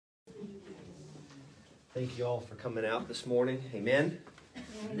Thank you all for coming out this morning. Amen.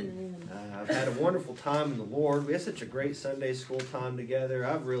 I've had a wonderful time in the Lord. We had such a great Sunday school time together.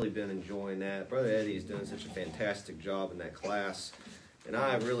 I've really been enjoying that. Brother Eddie is doing such a fantastic job in that class. And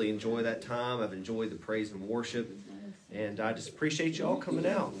I really enjoy that time. I've enjoyed the praise and worship. And I just appreciate you all coming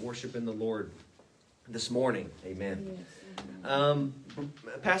out and worshiping the Lord this morning. Amen.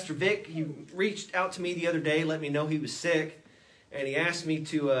 Pastor Vic, he reached out to me the other day, let me know he was sick. And he asked me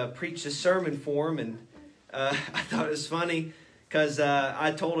to preach a sermon for him. And I thought it was funny because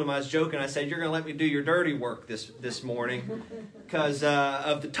I told him, I was joking, I said, you're going to let me do your dirty work this morning because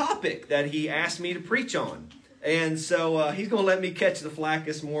of the topic that he asked me to preach on. And so he's going to let me catch the flack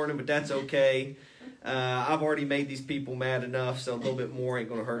this morning, but that's okay. I've already made these people mad enough, so a little bit more ain't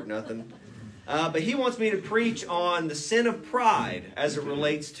going to hurt nothing. But he wants me to preach on the sin of pride as it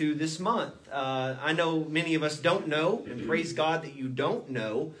relates to this month. I know many of us don't know, and praise God that you don't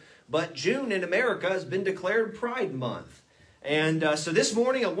know, but June in America has been declared Pride Month. And so this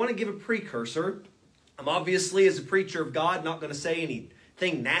morning I want to give a precursor. I'm obviously, as a preacher of God, not going to say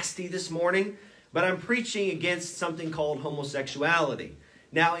anything nasty this morning, but I'm preaching against something called homosexuality.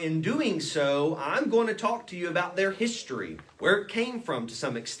 Now, in doing so, I'm going to talk to you about their history, where it came from to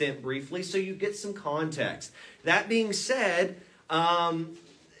some extent briefly, so you get some context. That being said,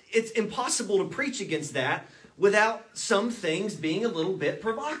 it's impossible to preach against that without some things being a little bit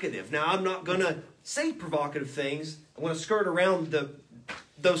provocative. Now, I'm not going to say provocative things. I'm going to skirt around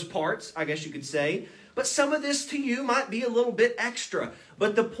those parts, I guess you could say. But some of this to you might be a little bit extra.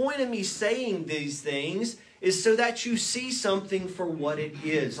 But the point of me saying these things is so that you see something for what it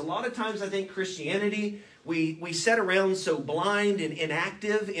is. A lot of times I think Christianity, we sit around so blind and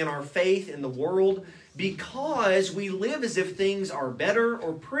inactive in our faith in the world because we live as if things are better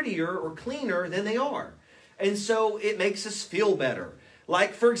or prettier or cleaner than they are. And so it makes us feel better.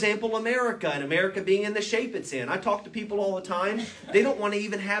 Like, for example, America, and America being in the shape it's in. I talk to people all the time. They don't want to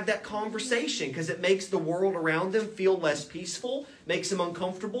even have that conversation because it makes the world around them feel less peaceful, makes them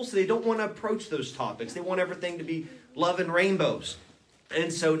uncomfortable, so they don't want to approach those topics. They want everything to be love and rainbows.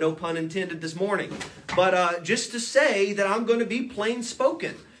 And so, no pun intended this morning. But just to say that I'm going to be plain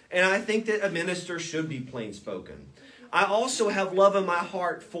spoken. And I think that a minister should be plain spoken. I also have love in my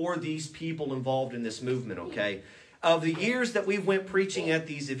heart for these people involved in this movement, okay? Of the years that we went preaching at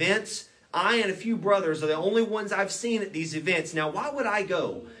these events, I and a few brothers are the only ones I've seen at these events. Now, why would I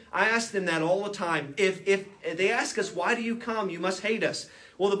go? I ask them that all the time. If they ask us, why do you come? You must hate us.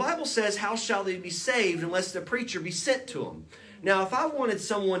 Well, the Bible says, how shall they be saved unless the preacher be sent to them? Now, if I wanted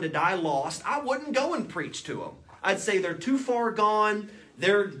someone to die lost, I wouldn't go and preach to them. I'd say they're too far gone.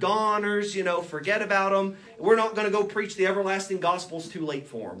 They're goners, forget about them. We're not going to go preach the everlasting gospel. It's too late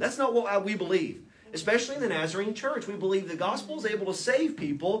for them. That's not what we believe. Especially in the Nazarene Church. We believe the gospel is able to save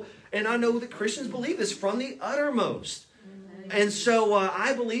people. And I know that Christians believe this from the uttermost. And so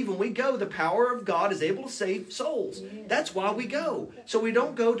I believe when we go, the power of God is able to save souls. That's why we go. So we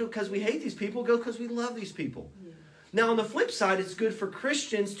don't go because we hate these people. We go because we love these people. Now, on the flip side, it's good for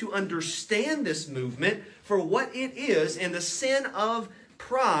Christians to understand this movement for what it is and the sin of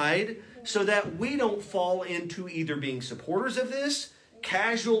pride so that we don't fall into either being supporters of this,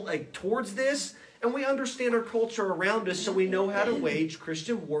 casual towards this, and we understand our culture around us so we know how to wage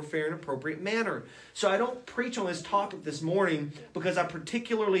Christian warfare in an appropriate manner. So I don't preach on this topic this morning because I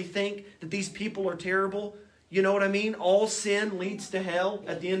particularly think that these people are terrible. You know what I mean? All sin leads to hell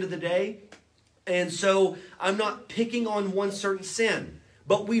at the end of the day. And so I'm not picking on one certain sin.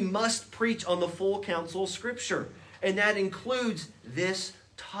 But we must preach on the full counsel of Scripture. And that includes this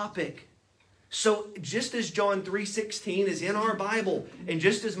topic. So just as John 3:16 is in our Bible, and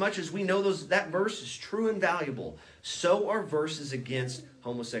just as much as we know that verse is true and valuable, so are verses against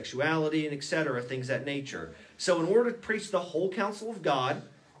homosexuality and etc., things of that nature. So in order to preach the whole counsel of God,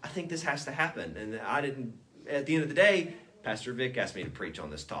 I think this has to happen. And at the end of the day, Pastor Vic asked me to preach on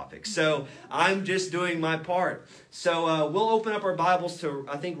this topic. So I'm just doing my part. So we'll open up our Bibles to,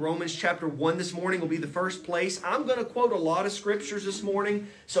 I think, Romans chapter 1 this morning will be the first place. I'm going to quote a lot of scriptures this morning.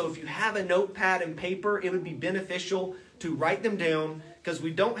 So if you have a notepad and paper, it would be beneficial to write them down because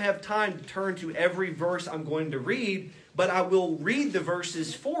we don't have time to turn to every verse I'm going to read. But I will read the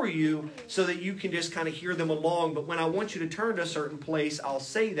verses for you so that you can just kind of hear them along. But when I want you to turn to a certain place, I'll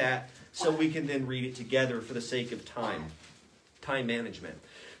say that so we can then read it together for the sake of time management.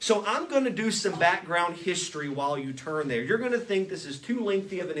 So I'm going to do some background history while you turn there. You're going to think this is too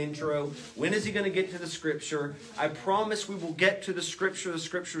lengthy of an intro. When is he going to get to the Scripture? I promise we will get to the Scripture. The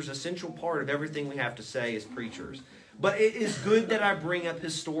Scripture is an essential part of everything we have to say as preachers. But it is good that I bring up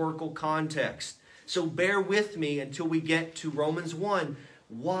historical context. So bear with me until we get to Romans 1.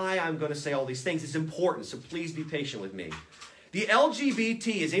 why I'm going to say all these things. It's important, so please be patient with me. The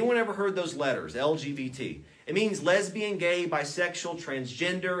LGBT, has anyone ever heard those letters, LGBT? It means lesbian, gay, bisexual,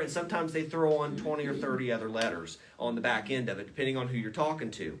 transgender, and sometimes they throw on 20 or 30 other letters on the back end of it, depending on who you're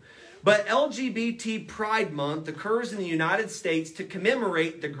talking to. But LGBT Pride Month occurs in the United States to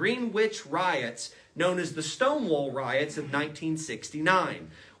commemorate the Greenwich Riots, known as the Stonewall Riots of 1969,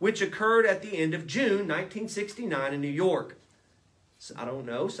 which occurred at the end of June 1969 in New York. So, I don't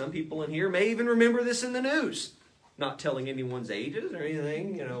know, some people in here may even remember this in the news. Not telling anyone's ages or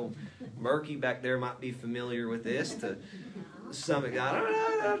anything, you know. Murky back there might be familiar with this to some. I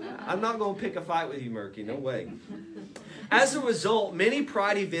don't know. I'm not going to pick a fight with you, Murky. No way. As a result, many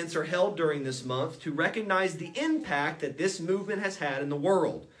Pride events are held during this month to recognize the impact that this movement has had in the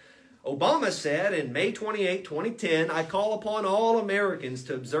world. Obama said in May 28, 2010, "I call upon all Americans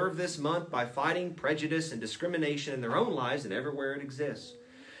to observe this month by fighting prejudice and discrimination in their own lives and everywhere it exists."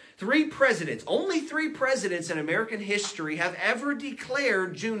 Only three presidents in American history have ever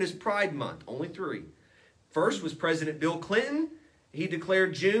declared June as Pride Month. Only three. First was President Bill Clinton. He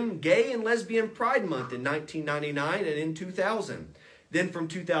declared June Gay and Lesbian Pride Month in 1999 and in 2000. Then from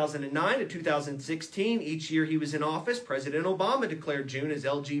 2009 to 2016, each year he was in office, President Obama declared June as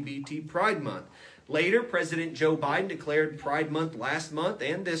LGBT Pride Month. Later, President Joe Biden declared Pride Month last month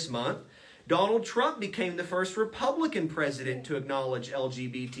and this month. Donald Trump became the first Republican president to acknowledge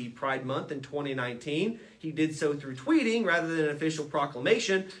LGBT Pride Month in 2019. He did so through tweeting rather than an official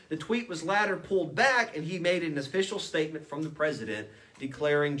proclamation. The tweet was later pulled back, and he made an official statement from the president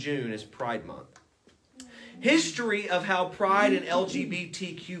declaring June as Pride Month. History of how Pride and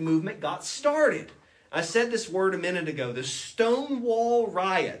LGBTQ movement got started. I said this word a minute ago. The Stonewall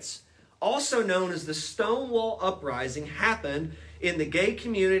Riots, also known as the Stonewall Uprising, happened in the gay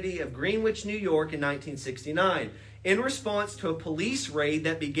community of Greenwich, New York in 1969 in response to a police raid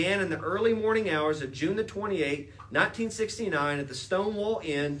that began in the early morning hours of June the 28th, 1969 at the Stonewall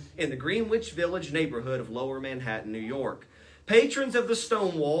Inn in the Greenwich Village neighborhood of Lower Manhattan, New York. Patrons of the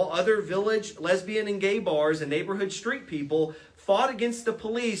Stonewall, other village lesbian and gay bars, and neighborhood street people fought against the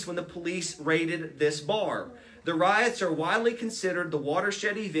police when the police raided this bar. The riots are widely considered the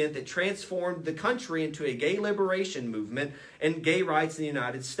watershed event that transformed the country into a gay liberation movement and gay rights in the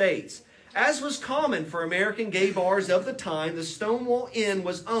United States. As was common for American gay bars of the time, the Stonewall Inn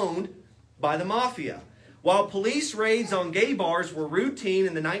was owned by the mafia. While police raids on gay bars were routine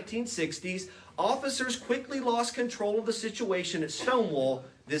in the 1960s, officers quickly lost control of the situation at Stonewall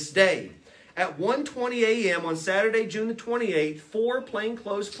this day. At 1:20 a.m. on Saturday, June the 28th, 4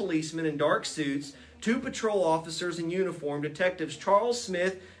 plainclothes policemen in dark suits, 2 patrol officers in uniform, Detectives Charles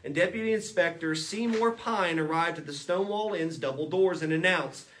Smith and Deputy Inspector Seymour Pine, arrived at the Stonewall Inn's double doors and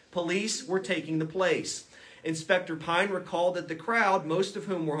announced police were taking the place. Inspector Pine recalled that the crowd, most of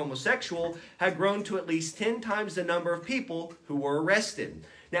whom were homosexual, had grown to at least 10 times the number of people who were arrested.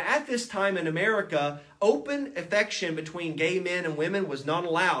 Now, at this time in America, open affection between gay men and women was not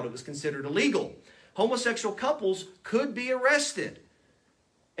allowed. It was considered illegal. Homosexual couples could be arrested.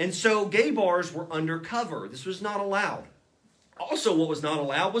 And so gay bars were undercover. This was not allowed. Also, what was not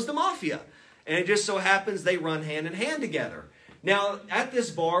allowed was the mafia. And it just so happens they run hand in hand together. Now, at this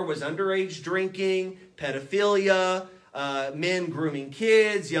bar was underage drinking, pedophilia, men grooming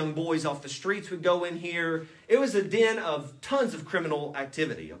kids, young boys off the streets would go in here. It was a den of tons of criminal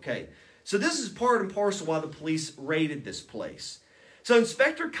activity, okay? So this is part and parcel why the police raided this place. So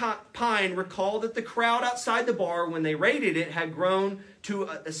Inspector Pine recalled that the crowd outside the bar when they raided it had grown to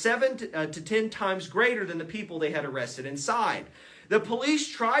 7 to 10 times greater than the people they had arrested inside. The police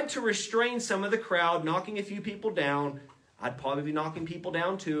tried to restrain some of the crowd, knocking a few people down. I'd probably be knocking people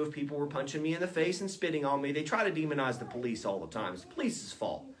down too if people were punching me in the face and spitting on me. They try to demonize the police all the time. It's the police's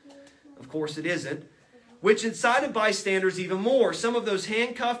fault. Of course it isn't. Which incited bystanders even more. Some of those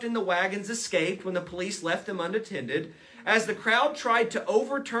handcuffed in the wagons escaped when the police left them unattended. As the crowd tried to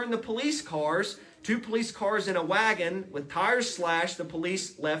overturn the police cars, 2 police cars in a wagon with tires slashed, the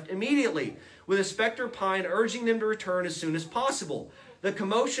police left immediately, with Inspector Pine urging them to return as soon as possible. The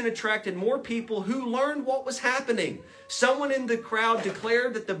commotion attracted more people who learned what was happening. Someone in the crowd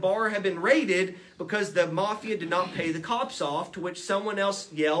declared that the bar had been raided because the mafia did not pay the cops off, to which someone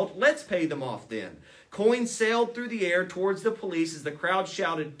else yelled, "Let's pay them off then." Coins sailed through the air towards the police as the crowd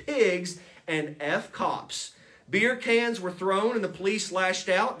shouted, "Pigs" and "F cops." Beer cans were thrown and the police lashed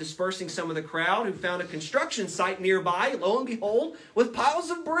out, dispersing some of the crowd, who found a construction site nearby, lo and behold, with piles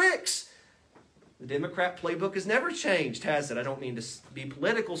of bricks. The Democrat playbook has never changed, has it? I don't mean to be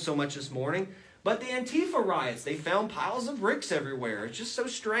political so much this morning, but the Antifa riots, they found piles of bricks everywhere. It's just so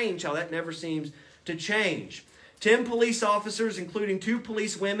strange how that never seems to change. 10 police officers, including 2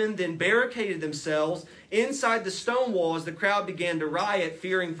 police women, then barricaded themselves inside the Stonewall as the crowd began to riot,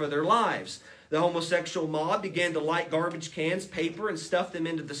 fearing for their lives. The homosexual mob began to light garbage cans, paper, and stuff them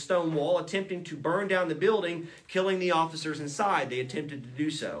into the Stonewall, attempting to burn down the building, killing the officers inside. They attempted to do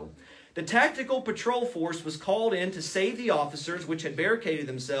so. The tactical patrol force was called in to save the officers, which had barricaded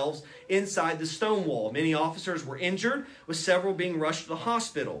themselves inside the Stonewall. Many officers were injured, with several being rushed to the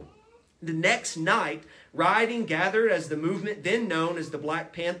hospital. The next night, rioting gathered as the movement then known as the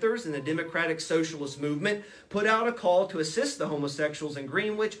Black Panthers and the Democratic Socialist Movement put out a call to assist the homosexuals in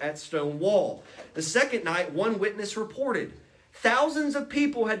Greenwich at Stonewall. The second night, one witness reported, thousands of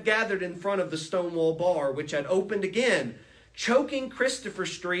people had gathered in front of the Stonewall bar, which had opened again, choking Christopher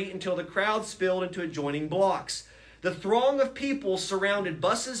Street until the crowd spilled into adjoining blocks. The throng of people surrounded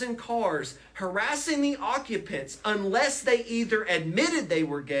buses and cars, harassing the occupants unless they either admitted they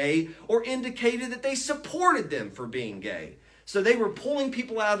were gay or indicated that they supported them for being gay. So they were pulling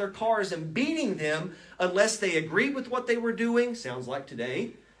people out of their cars and beating them unless they agreed with what they were doing, sounds like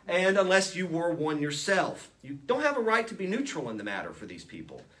today, and unless you were one yourself. You don't have a right to be neutral in the matter for these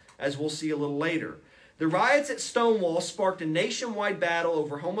people, as we'll see a little later. The riots at Stonewall sparked a nationwide battle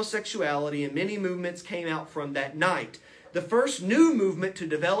over homosexuality, and many movements came out from that night. The first new movement to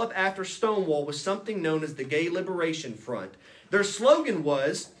develop after Stonewall was something known as the Gay Liberation Front. Their slogan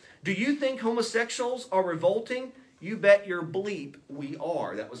was, "Do you think homosexuals are revolting? You bet your bleep we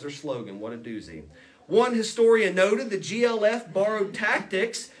are." That was their slogan. What a doozy. One historian noted the GLF borrowed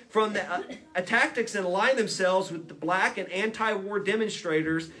tactics from the tactics and aligned themselves with the black and anti-war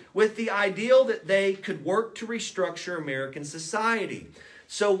demonstrators with the ideal that they could work to restructure American society.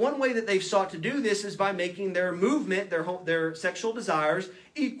 So one way that they've sought to do this is by making their movement, their sexual desires,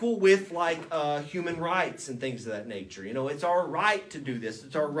 equal with like human rights and things of that nature. You know, it's our right to do this.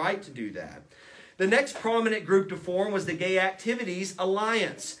 It's our right to do that. The next prominent group to form was the Gay Activities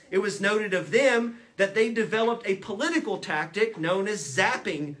Alliance. It was noted of them that they developed a political tactic known as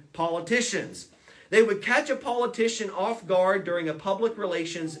zapping politicians. They would catch a politician off guard during a public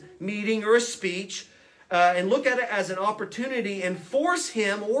relations meeting or a speech and look at it as an opportunity and force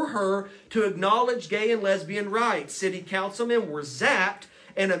him or her to acknowledge gay and lesbian rights. City councilmen were zapped,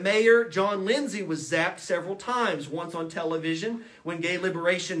 and a mayor, John Lindsay, was zapped several times, once on television when gay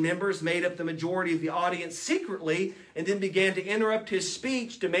liberation members made up the majority of the audience secretly and then began to interrupt his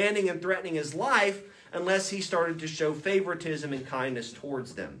speech, demanding and threatening his life unless he started to show favoritism and kindness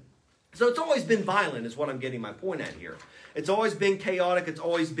towards them. So it's always been violent is what I'm getting my point at here. It's always been chaotic. It's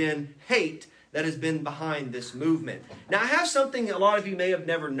always been hate that has been behind this movement. Now I have something a lot of you may have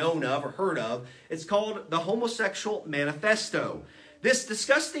never known of or heard of. It's called the Homosexual Manifesto. This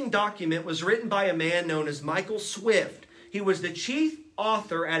disgusting document was written by a man known as Michael Swift. He was the chief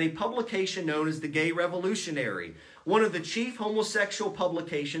author at a publication known as the Gay Revolutionary, one of the chief homosexual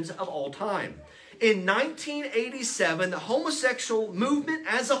publications of all time. In 1987, the homosexual movement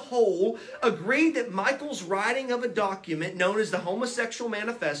as a whole agreed that Michael's writing of a document known as the Homosexual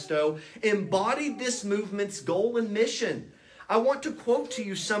Manifesto embodied this movement's goal and mission. I want to quote to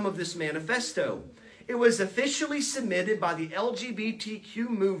you some of this manifesto. It was officially submitted by the LGBTQ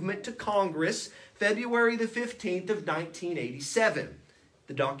movement to Congress February the 15th of 1987.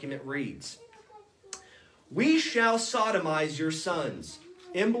 The document reads, "We shall sodomize your sons,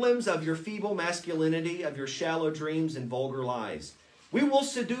 emblems of your feeble masculinity, of your shallow dreams and vulgar lies. We will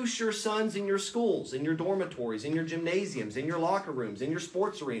seduce your sons in your schools, in your dormitories, in your gymnasiums, in your locker rooms, in your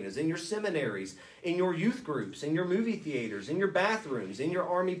sports arenas, in your seminaries, in your youth groups, in your movie theaters, in your bathrooms, in your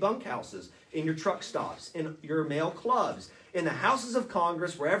army bunkhouses, in your truck stops, in your male clubs, in the houses of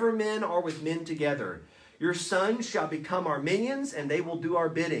Congress, wherever men are with men together. Your sons shall become our minions, and they will do our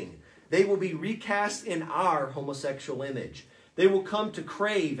bidding. They will be recast in our homosexual image. They will come to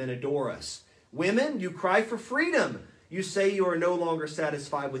crave and adore us. Women, you cry for freedom. You say you are no longer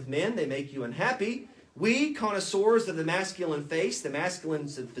satisfied with men. They make you unhappy. We, connoisseurs of the masculine face, the masculine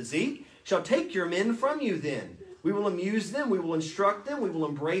physique, shall take your men from you then. We will amuse them. We will instruct them. We will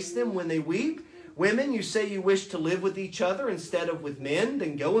embrace them when they weep. Women, you say you wish to live with each other instead of with men.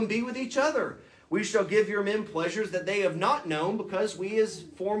 Then go and be with each other. We shall give your men pleasures that they have not known, because we as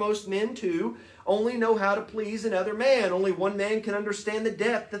foremost men too only know how to please another man. Only one man can understand the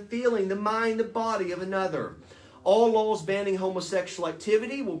depth, the feeling, the mind, the body of another. All laws banning homosexual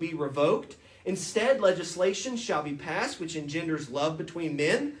activity will be revoked. Instead, legislation shall be passed which engenders love between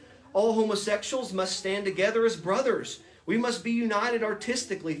men. All homosexuals must stand together as brothers. We must be united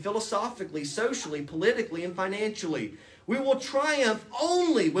artistically, philosophically, socially, politically, and financially. We will triumph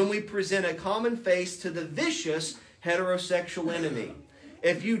only when we present a common face to the vicious heterosexual enemy.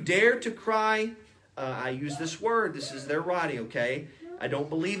 If you dare to cry I use this word. This is their writing, okay? I don't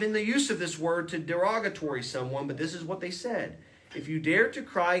believe in the use of this word to derogatory someone, but this is what they said. If you dare to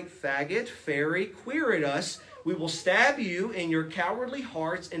cry faggot, fairy, queer at us, we will stab you in your cowardly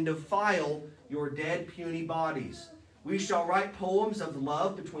hearts and defile your dead puny bodies. We shall write poems of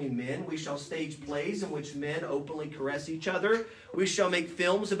love between men. We shall stage plays in which men openly caress each other. We shall make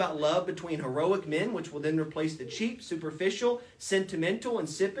films about love between heroic men, which will then replace the cheap, superficial, sentimental,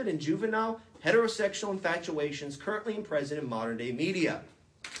 insipid, and juvenile heterosexual infatuations currently present in modern-day media.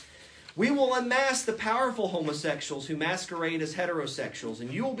 We will unmask the powerful homosexuals who masquerade as heterosexuals,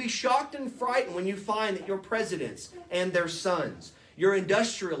 and you will be shocked and frightened when you find that your presidents and their sons, your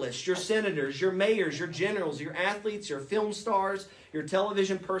industrialists, your senators, your mayors, your generals, your athletes, your film stars, your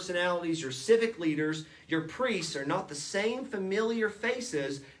television personalities, your civic leaders, your priests are not the same familiar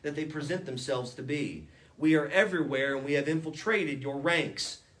faces that they present themselves to be. We are everywhere, and we have infiltrated your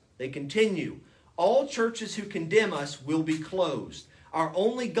ranks. They continue. All churches who condemn us will be closed. Our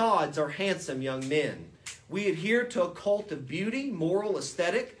only gods are handsome young men. We adhere to a cult of beauty, moral,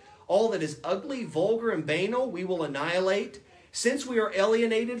 aesthetic. All that is ugly, vulgar, and banal we will annihilate. Since we are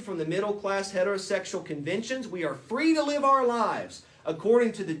alienated from the middle-class heterosexual conventions, we are free to live our lives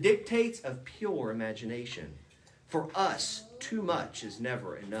according to the dictates of pure imagination. For us, too much is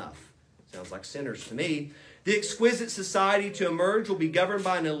never enough. Sounds like sinners to me. The exquisite society to emerge will be governed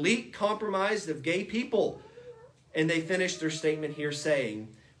by an elite compromised of gay people. And they finish their statement here saying,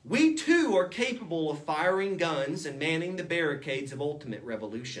 we too are capable of firing guns and manning the barricades of ultimate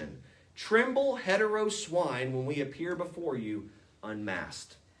revolution. Tremble, hetero swine, when we appear before you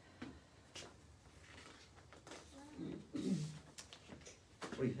unmasked. What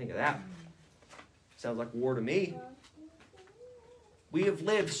do you think of that? Sounds like war to me. We have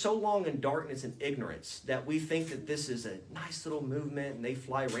lived so long in darkness and ignorance that we think that this is a nice little movement and they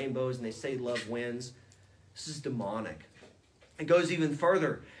fly rainbows and they say love wins. This is demonic. It goes even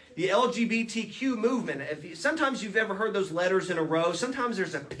further. The LGBTQ movement, sometimes you've ever heard those letters in a row. Sometimes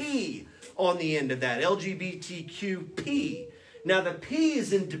there's a P on the end of that, LGBTQP. Now the P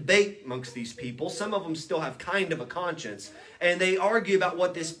is in debate amongst these people. Some of them still have kind of a conscience. And they argue about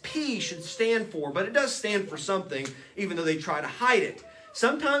what this P should stand for. But it does stand for something, even though they try to hide it.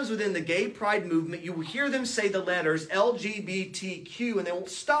 Sometimes within the gay pride movement, you will hear them say the letters LGBTQ, and they won't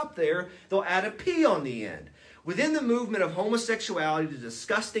stop there. They'll add a P on the end. Within the movement of homosexuality, the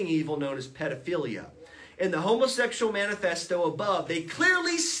disgusting evil known as pedophilia. In the homosexual manifesto above, they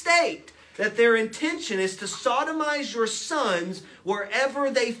clearly state that their intention is to sodomize your sons wherever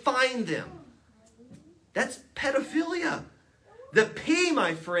they find them. That's pedophilia. The P,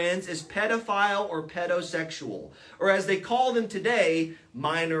 my friends, is pedophile or pedosexual, or as they call them today,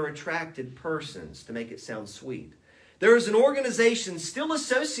 minor attracted persons, to make it sound sweet. There is an organization still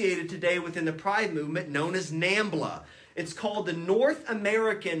associated today within the Pride movement known as NAMBLA. It's called the North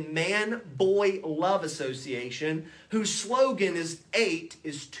American Man-Boy Love Association, whose slogan is 8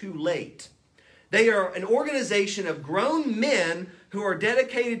 is too late. They are an organization of grown men who are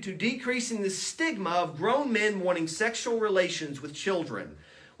dedicated to decreasing the stigma of grown men wanting sexual relations with children.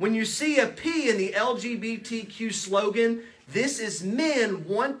 When you see a P in the LGBTQ slogan, this is men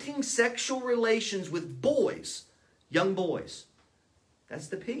wanting sexual relations with boys, young boys. That's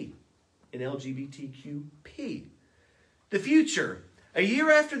the P in LGBTQP. The future. A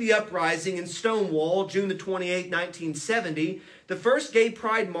year after the uprising in Stonewall, June the 28th, 1970, the first gay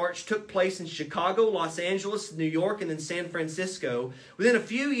pride march took place in Chicago, Los Angeles, New York, and then San Francisco. Within a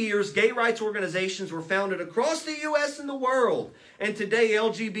few years, gay rights organizations were founded across the U.S. and the world. And today,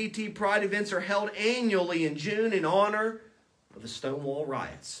 LGBT pride events are held annually in June in honor of the Stonewall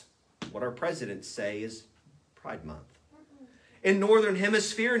Riots. What our presidents say is Pride Month. In Northern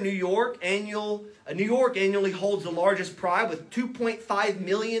Hemisphere, New York annually holds the largest pride with 2.5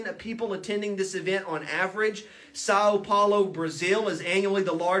 million people attending this event on average. Sao Paulo, Brazil is annually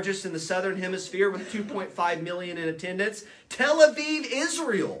the largest in the Southern Hemisphere with 2.5 million in attendance. Tel Aviv,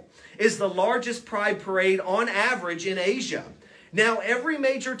 Israel is the largest pride parade on average in Asia. Now, every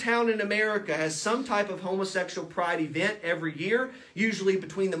major town in America has some type of homosexual pride event every year, usually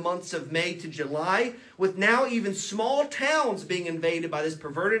between the months of May to July, with now even small towns being invaded by this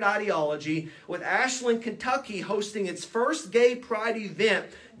perverted ideology, with Ashland, Kentucky hosting its first gay pride event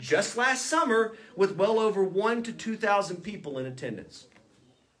just last summer with well over 1,000 to 2,000 people in attendance.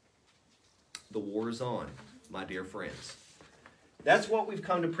 The war is on, my dear friends. That's what we've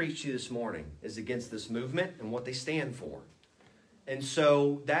come to preach to you this morning, is against this movement and what they stand for. And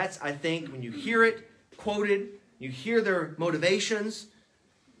so that's, I think, when you hear it quoted, you hear their motivations,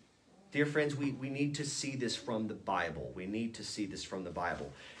 Dear friends, we need to see this from the Bible. We need to see this from the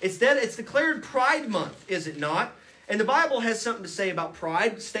Bible. It's declared Pride Month, is it not? And the Bible has something to say about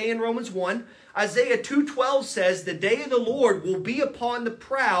pride. Stay in Romans 1. Isaiah 2:12 says, the day of the Lord will be upon the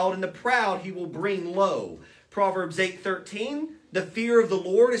proud, and the proud he will bring low. Proverbs 8:13, the fear of the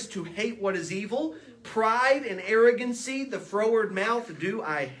Lord is to hate what is evil. Pride and arrogancy, the froward mouth do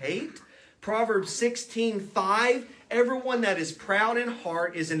I hate. Proverbs 16:5, everyone that is proud in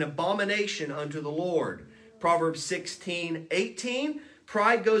heart is an abomination unto the Lord. Proverbs 16:18,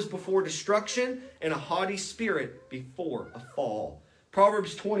 pride goes before destruction, and a haughty spirit before a fall.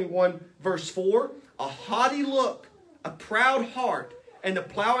 Proverbs 21, verse 4, a haughty look, a proud heart, and the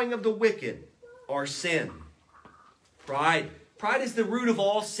plowing of the wicked are sin. Pride is the root of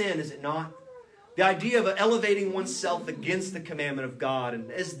all sin, is it not? The idea of elevating oneself against the commandment of God. And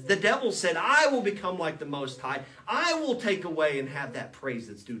as the devil said, I will become like the Most High. I will take away and have that praise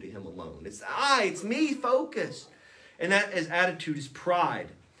that's due to Him alone. It's me focused. And that attitude is pride.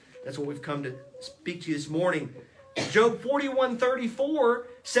 That's what we've come to speak to you this morning. Job 41:34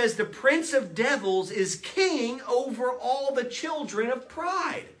 says, the prince of devils is king over all the children of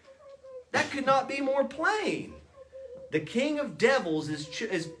pride. That could not be more plain. The king of devils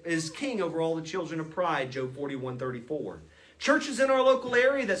is king over all the children of pride, Job 41:34. Churches in our local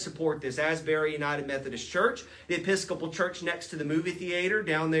area that support this, Asbury United Methodist Church, the Episcopal Church next to the movie theater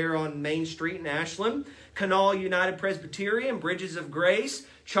down there on Main Street in Ashland, Canal United Presbyterian, Bridges of Grace,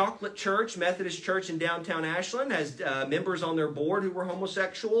 Chocolate Church, Methodist Church in downtown Ashland has members on their board who were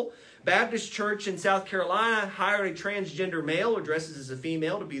homosexual. Baptist Church in South Carolina hired a transgender male who dresses as a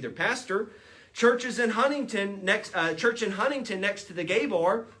female to be their pastor. Church in Huntington next to the gay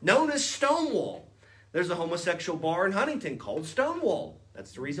bar, known as Stonewall. There's a homosexual bar in Huntington called Stonewall.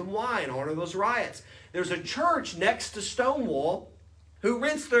 That's the reason why, in honor of those riots. There's a church next to Stonewall who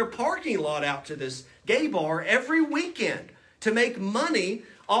rents their parking lot out to this gay bar every weekend to make money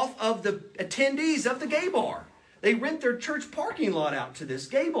off of the attendees of the gay bar. They rent their church parking lot out to this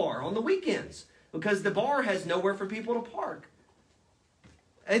gay bar on the weekends because the bar has nowhere for people to park.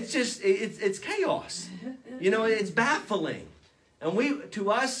 It's just, it's chaos. You know, it's baffling. And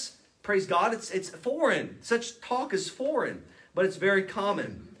to us, praise God, it's foreign. Such talk is foreign, but it's very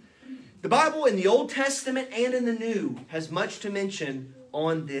common. The Bible in the Old Testament and in the New has much to mention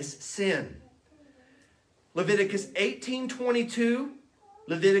on this sin. Leviticus 18:22,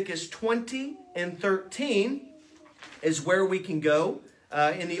 Leviticus 20 and 13 is where we can go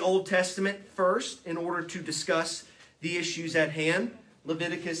in the Old Testament first in order to discuss the issues at hand.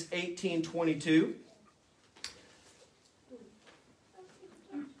 Leviticus 18:22.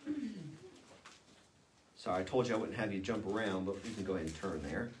 Sorry, I told you I wouldn't have you jump around, but you can go ahead and turn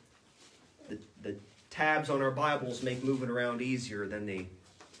there. The tabs on our Bibles make moving around easier than the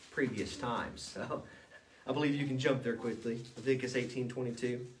previous times. So I believe you can jump there quickly. Leviticus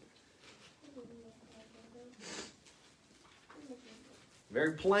 18:22.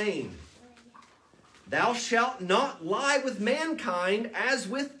 Very plain. Thou shalt not lie with mankind as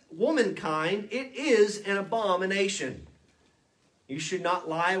with womankind. It is an abomination. You should not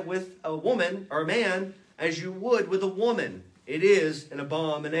lie with a woman or a man as you would with a woman. It is an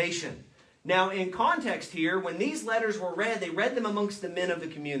abomination. Now, in context here, when these letters were read, they read them amongst the men of the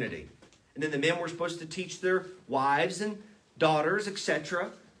community. And then the men were supposed to teach their wives and daughters,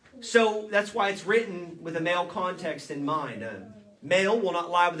 etc. So that's why it's written with a male context in mind. A male will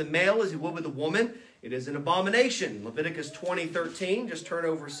not lie with a male as he would with a woman. It is an abomination. Leviticus 20:13, just turn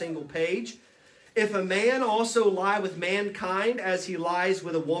over a single page. If a man also lie with mankind as he lies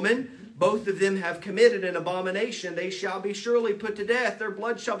with a woman, both of them have committed an abomination. They shall be surely put to death. Their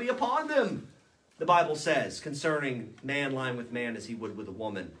blood shall be upon them. The Bible says concerning man lying with man as he would with a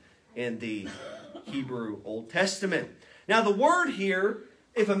woman in the Hebrew Old Testament. Now the word here,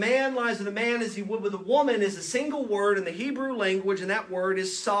 if a man lies with a man as he would with a woman, is a single word in the Hebrew language, and that word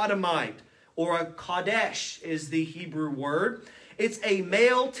is sodomite, or a kadesh is the Hebrew word. It's a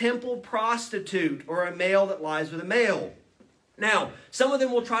male temple prostitute, or a male that lies with a male. Now, some of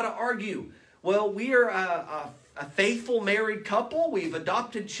them will try to argue, well, we are a faithful married couple. We've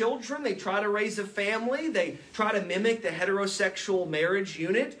adopted children. They try to raise a family. They try to mimic the heterosexual marriage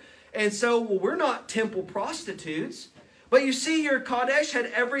unit. And so, well, we're not temple prostitutes. But you see here, Kadesh had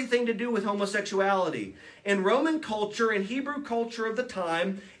everything to do with homosexuality. In Roman culture and Hebrew culture of the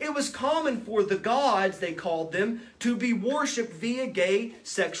time, it was common for the gods, they called them, to be worshipped via gay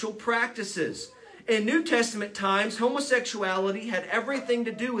sexual practices. In New Testament times, homosexuality had everything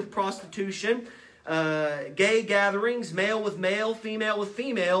to do with prostitution, gay gatherings, male with male, female with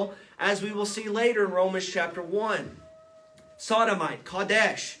female, as we will see later in Romans chapter 1. Sodomite,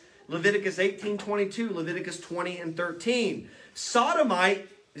 Kadesh, Leviticus 18:22, Leviticus 20 and 13. Sodomite,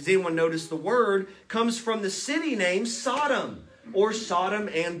 does anyone notice the word, comes from the city name Sodom, or Sodom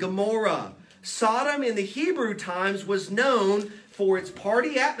and Gomorrah. Sodom in the Hebrew times was known for its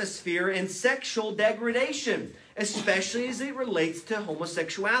party atmosphere and sexual degradation, especially as it relates to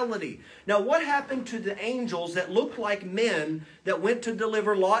homosexuality. Now, what happened to the angels that looked like men that went to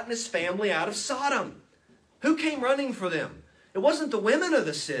deliver Lot and his family out of Sodom? Who came running for them? It wasn't the women of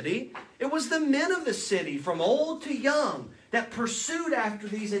the city. It was the men of the city, from old to young, that pursued after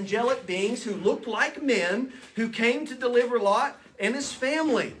these angelic beings who looked like men, who came to deliver Lot and his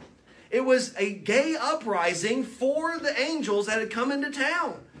family. It was a gay uprising for the angels that had come into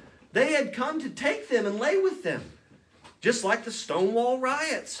town. They had come to take them and lay with them, just like the Stonewall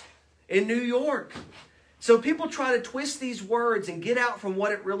Riots in New York. So people try to twist these words and get out from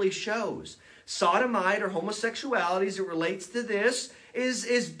what it really shows. Sodomite, or homosexuality, as it relates to this,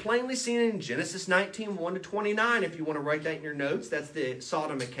 is plainly seen in Genesis 19, 1-29. If you want to write that in your notes, that's the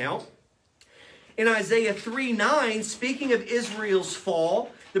Sodom account. In Isaiah 3:9, speaking of Israel's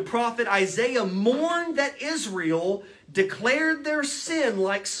fall, the prophet Isaiah mourned that Israel declared their sin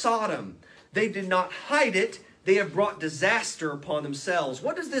like Sodom. They did not hide it. They have brought disaster upon themselves.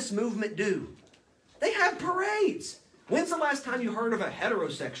 What does this movement do? They have parades. When's the last time you heard of a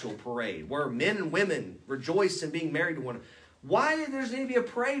heterosexual parade where men and women rejoice in being married to one another? Why does there need to be a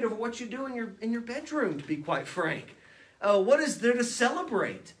parade over what you do in your bedroom, to be quite frank? What is there to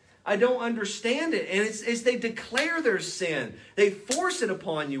celebrate? I don't understand it. And it's they declare their sin. They force it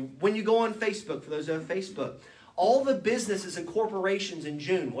upon you. When you go on Facebook, for those who have Facebook, all the businesses and corporations in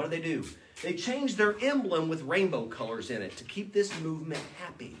June, what do? They change their emblem with rainbow colors in it to keep this movement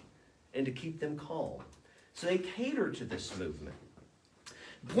happy and to keep them calm. So they cater to this movement.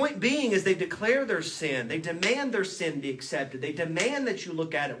 The point being is they declare their sin. They demand their sin be accepted. They demand that you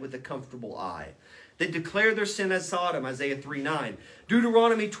look at it with a comfortable eye. They declare their sin as Sodom, Isaiah 3:9.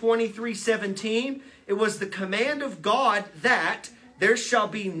 Deuteronomy 23:17, it was the command of God that there shall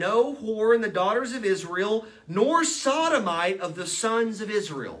be no whore in the daughters of Israel, nor sodomite of the sons of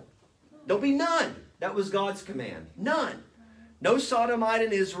Israel. There'll be none. That was God's command. None. No sodomite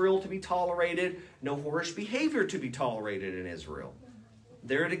in Israel to be tolerated. No whorish behavior to be tolerated in Israel.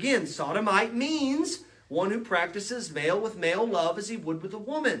 There it again. Sodomite means one who practices male with male love as he would with a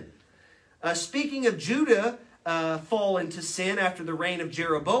woman. Speaking of Judah fall into sin after the reign of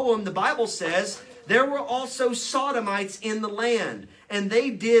Jeroboam, the Bible says there were also sodomites in the land, and they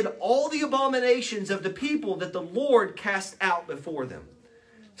did all the abominations of the people that the Lord cast out before them.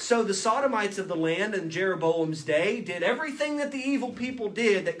 So the sodomites of the land in Jeroboam's day did everything that the evil people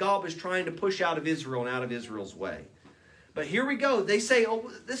did that God was trying to push out of Israel and out of Israel's way. But here we go. They say,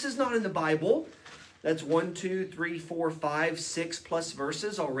 oh, this is not in the Bible. That's 1, 2, 3, 4, 5, 6 plus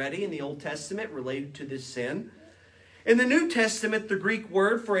verses already in the Old Testament related to this sin. In the New Testament, the Greek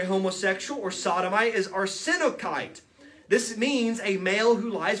word for a homosexual or sodomite is arsenokite. This means a male who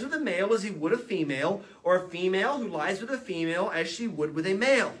lies with a male as he would a female, or a female who lies with a female as she would with a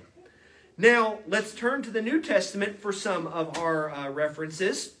male. Now, let's turn to the New Testament for some of our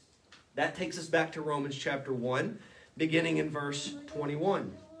references. That takes us back to Romans chapter 1, beginning in verse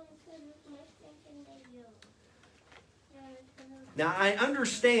 21. Now, I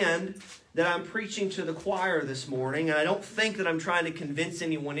understand that I'm preaching to the choir this morning, and I don't think that I'm trying to convince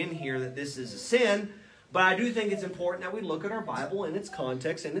anyone in here that this is a sin, but I do think it's important that we look at our Bible in its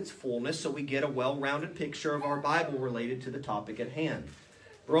context and its fullness so we get a well-rounded picture of our Bible related to the topic at hand.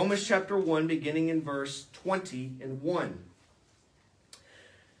 Romans chapter 1, beginning in verse 20:1.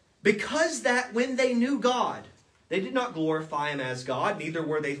 Because that when they knew God, they did not glorify Him as God, neither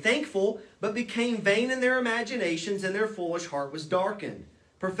were they thankful, but became vain in their imaginations, and their foolish heart was darkened.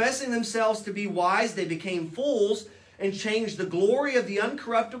 Professing themselves to be wise, they became fools, and changed the glory of the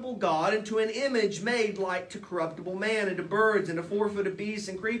uncorruptible God into an image made like to corruptible man, and to birds, and to four-footed beasts,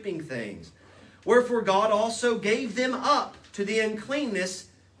 and creeping things. Wherefore God also gave them up to the uncleanness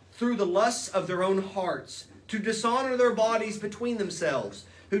through the lusts of their own hearts, to dishonor their bodies between themselves,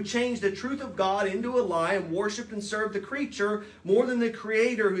 who changed the truth of God into a lie, and worshipped and served the creature more than the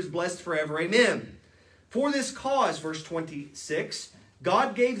Creator, who is blessed forever. Amen. For this cause, verse 26,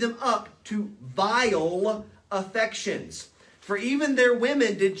 God gave them up to vile affections. For even their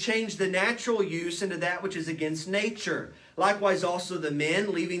women did change the natural use into that which is against nature. Likewise also the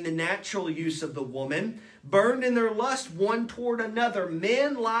men, leaving the natural use of the woman, burned in their lust one toward another,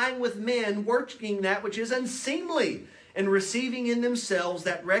 men lying with men, working that which is unseemly, and receiving in themselves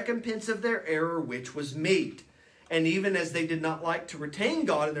that recompense of their error which was meet. And even as they did not like to retain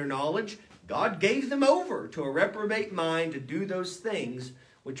God in their knowledge, God gave them over to a reprobate mind to do those things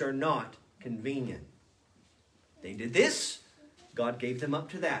which are not convenient. They did this, God gave them up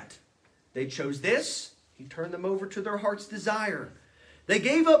to that. They chose this, He turned them over to their heart's desire. They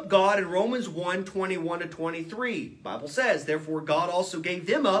gave up God in Romans 1:21-23. The Bible says, therefore God also gave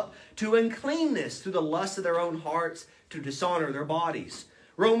them up to uncleanness through the lust of their own hearts to dishonor their bodies.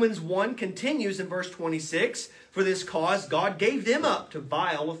 Romans 1 continues in verse 26, for this cause God gave them up to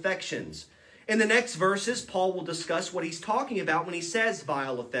vile affections. In the next verses, Paul will discuss what he's talking about when he says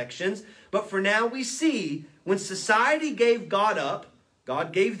vile affections. But for now we see, when society gave God up,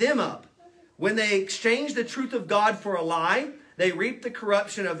 God gave them up. When they exchanged the truth of God for a lie, they reaped the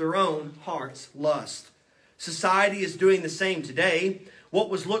corruption of their own heart's lust. Society is doing the same today. What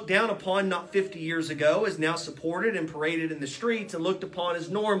was looked down upon not 50 years ago is now supported and paraded in the streets and looked upon as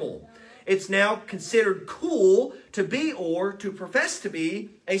normal. It's now considered cool to be or to profess to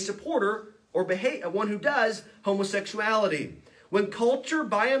be a supporter or one who does homosexuality, when culture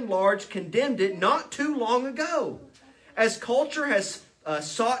by and large condemned it not too long ago. As culture has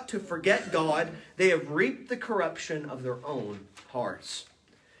sought to forget God, they have reaped the corruption of their own hearts.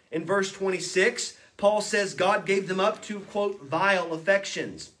 In verse 26, Paul says God gave them up to, quote, vile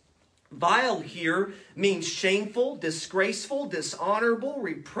affections. Vile here means shameful, disgraceful, dishonorable,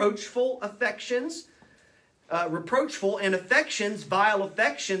 reproachful affections. Reproachful and affections, vile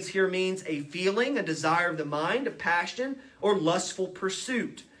affections here means a feeling, a desire of the mind, a passion, or lustful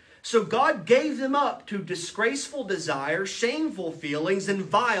pursuit. So God gave them up to disgraceful desire, shameful feelings, and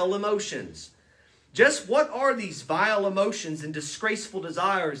vile emotions. Just what are these vile emotions and disgraceful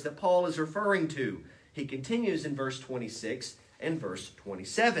desires that Paul is referring to? He continues in verse 26 and verse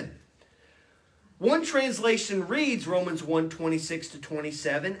 27. One translation reads Romans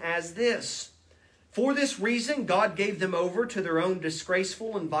 1:26-27 as this. For this reason, God gave them over to their own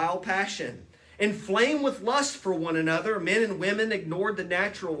disgraceful and vile passion. Inflamed with lust for one another, men and women ignored the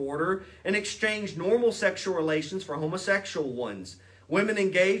natural order and exchanged normal sexual relations for homosexual ones. Women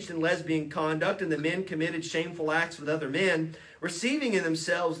engaged in lesbian conduct, and the men committed shameful acts with other men, receiving in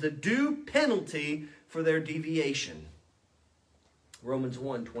themselves the due penalty for their deviation. Romans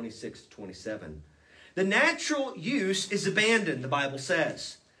 1:26-27. The natural use is abandoned, the Bible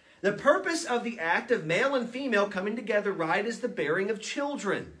says. The purpose of the act of male and female coming together right is the bearing of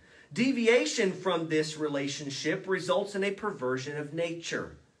children. Deviation from this relationship results in a perversion of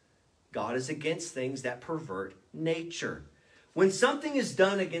nature. God is against things that pervert nature. When something is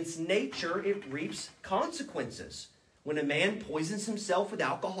done against nature, it reaps consequences. When a man poisons himself with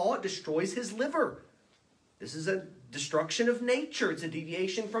alcohol, it destroys his liver. This is a destruction of nature. It's a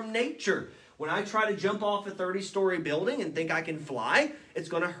deviation from nature. When I try to jump off a 30-story building and think I can fly, it's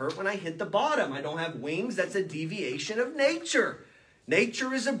going to hurt when I hit the bottom. I don't have wings. That's a deviation of nature.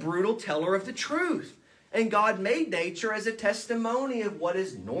 Nature is a brutal teller of the truth. And God made nature as a testimony of what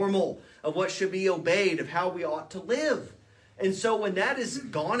is normal, of what should be obeyed, of how we ought to live. And so when that is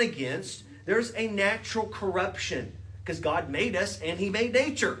gone against, there's a natural corruption. Because God made us and He made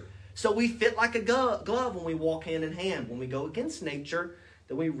nature. So we fit like a glove when we walk hand in hand. When we go against nature,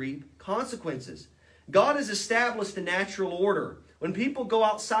 then we reap consequences. God has established a natural order. When people go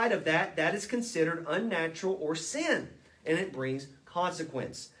outside of that, that is considered unnatural or sin. And it brings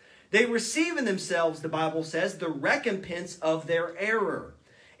consequence. They receive in themselves, the Bible says, the recompense of their error.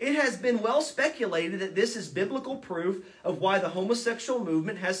 It has been well speculated that this is biblical proof of why the homosexual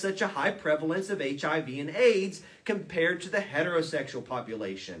movement has such a high prevalence of HIV and AIDS compared to the heterosexual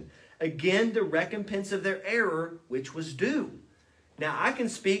population. Again, the recompense of their error, which was due. Now, I can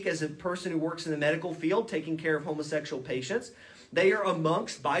speak as a person who works in the medical field taking care of homosexual patients. They are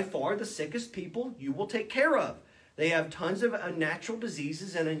amongst, by far, the sickest people you will take care of. They have tons of unnatural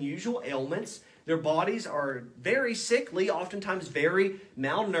diseases and unusual ailments. Their bodies are very sickly, oftentimes very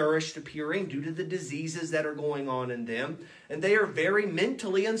malnourished appearing due to the diseases that are going on in them. And they are very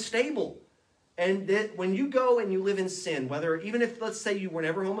mentally unstable. And that when you go and you live in sin, whether, even if, let's say you were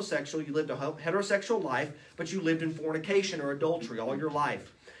never homosexual, you lived a heterosexual life, but you lived in fornication or adultery all your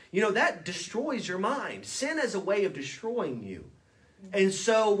life, you know, that destroys your mind. Sin is a way of destroying you. And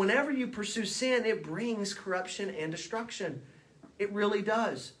so whenever you pursue sin, it brings corruption and destruction. It really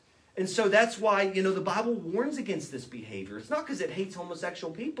does. And so that's why, you know, the Bible warns against this behavior. It's not because it hates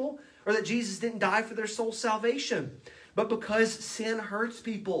homosexual people or that Jesus didn't die for their soul's salvation, but because sin hurts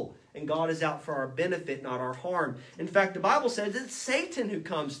people and God is out for our benefit, not our harm. In fact, the Bible says it's Satan who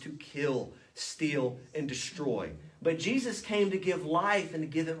comes to kill, steal, and destroy. But Jesus came to give life and to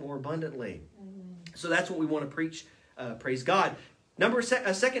give it more abundantly. So that's what we want to preach. Praise God.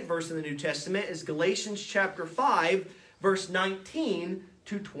 A second verse in the New Testament is Galatians chapter 5, verse 19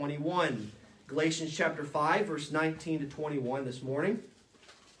 to 21. Galatians chapter 5, verse 19 to 21 this morning.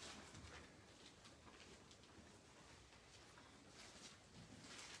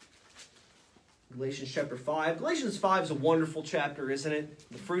 Galatians chapter 5. Galatians 5 is a wonderful chapter, isn't it?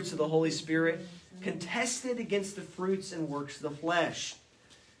 The fruits of the Holy Spirit contested against the fruits and works of the flesh.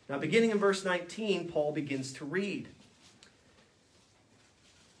 Now, beginning in verse 19, Paul begins to read.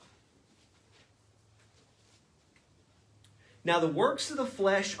 Now, the works of the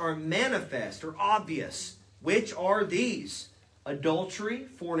flesh are manifest or obvious, which are these: adultery,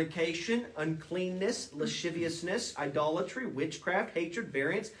 fornication, uncleanness, lasciviousness, idolatry, witchcraft, hatred,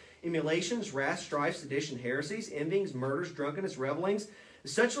 variance, emulations, wrath, strife, sedition, heresies, envyings, murders, drunkenness, revelings,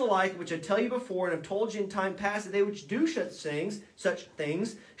 such the like, which I tell you before and have told you in time past, that they which do such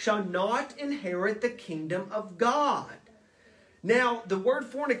things shall not inherit the kingdom of God. Now, the word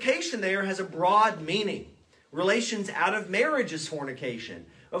fornication there has a broad meaning. Relations out of marriage is fornication.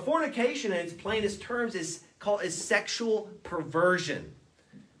 But fornication, in its plainest terms, is called sexual perversion.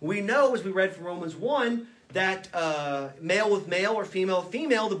 We know, as we read from Romans 1, that male with male or female with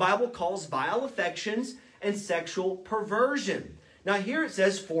female, the Bible calls vile affections and sexual perversion. Now here it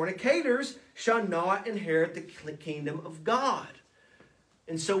says, fornicators shall not inherit the kingdom of God.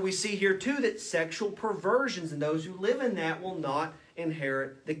 And so we see here too that sexual perversions and those who live in that will not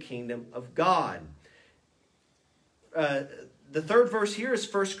inherit the kingdom of God. The third verse here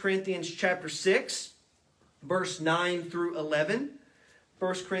is 1 Corinthians chapter 6, verse 9 through 11.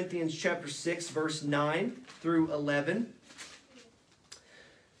 1 Corinthians chapter 6, verse 9 through 11.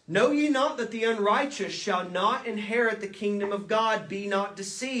 Know ye not that the unrighteous shall not inherit the kingdom of God? Be not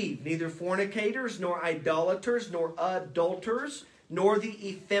deceived. Neither fornicators, nor idolaters, nor adulterers, nor the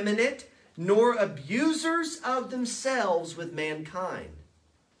effeminate, nor abusers of themselves with mankind.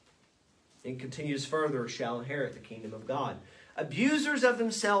 And continues further, shall inherit the kingdom of God. Abusers of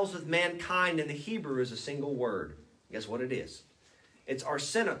themselves with mankind in the Hebrew is a single word. Guess what it is? It's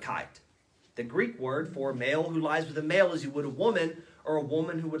arsenokite. The Greek word for male who lies with a male as you would a woman, or a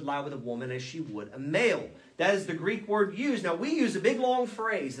woman who would lie with a woman as she would a male. That is the Greek word used. Now, we use a big long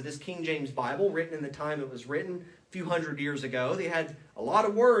phrase of this King James Bible, written in the time it was written, a few hundred years ago. They had a lot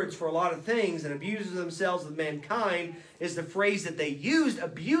of words for a lot of things, and abusers of themselves with mankind is the phrase that they used.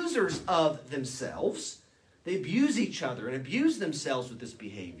 Abusers of themselves. They abuse each other and abuse themselves with this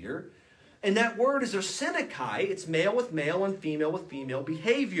behavior. And that word is arsenokite. It's male with male and female with female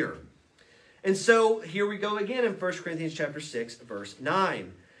behavior. And so here we go again in 1 Corinthians chapter 6, verse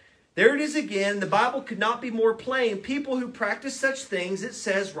 9. There it is again. The Bible could not be more plain. People who practice such things, it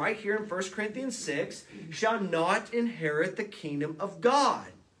says right here in 1 Corinthians 6, shall not inherit the kingdom of God.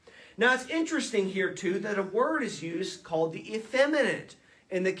 Now it's interesting here too that a word is used called the effeminate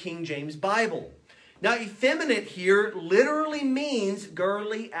in the King James Bible. Now effeminate here literally means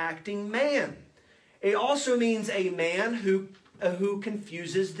girly acting man. It also means a man who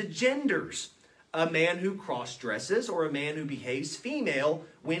confuses the genders. A man who cross-dresses or a man who behaves female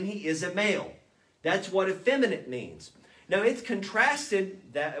when he is a male. That's what effeminate means. Now it's contrasted,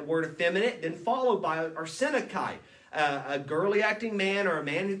 that word effeminate, then followed by arsenokite, a girly acting man or a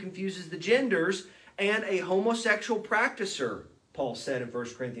man who confuses the genders, and a homosexual practicer, Paul said in 1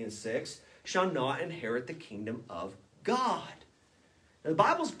 Corinthians 6, shall not inherit the kingdom of God. Now the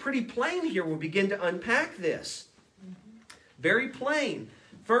Bible's pretty plain here when we begin to unpack this. Very plain.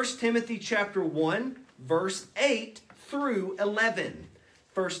 1 Timothy chapter 1, verse 8 through 11.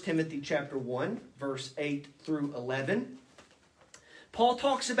 1 Timothy chapter 1, verse 8 through 11. Paul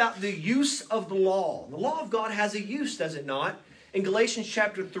talks about the use of the law. The law of God has a use, does it not? In Galatians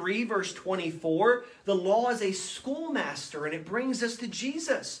chapter 3, verse 24, the law is a schoolmaster and it brings us to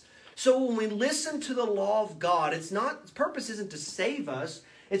Jesus. So when we listen to the law of God, its purpose isn't to save us.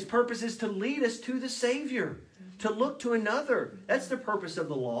 Its purpose is to lead us to the Savior, to look to another. That's the purpose of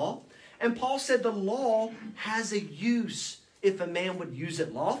the law. And Paul said the law has a use if a man would use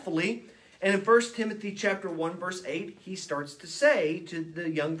it lawfully. And in 1 Timothy chapter 1, verse 8, he starts to say to the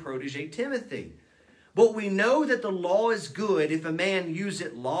young protege Timothy, but we know that the law is good if a man use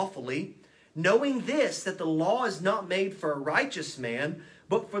it lawfully, knowing this, that the law is not made for a righteous man,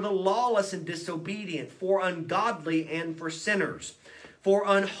 but for the lawless and disobedient, for ungodly and for sinners, for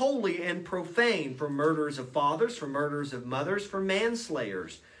unholy and profane, for murderers of fathers, for murderers of mothers, for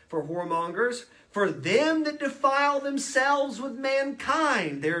manslayers, for whoremongers, for them that defile themselves with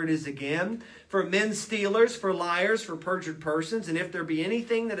mankind. There it is again. For men stealers, for liars, for perjured persons, and if there be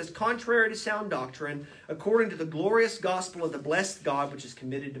anything that is contrary to sound doctrine, according to the glorious gospel of the blessed God, which is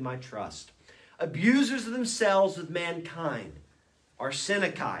committed to my trust. Abusers of themselves with mankind.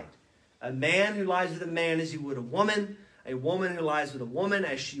 Arsenokite, a man who lies with a man as he would a woman who lies with a woman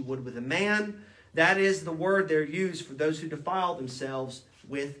as she would with a man. That is the word they're used for those who defile themselves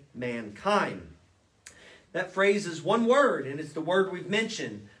with mankind. That phrase is one word, and it's the word we've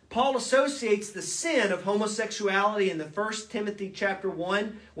mentioned, Paul associates the sin of homosexuality in the 1 Timothy chapter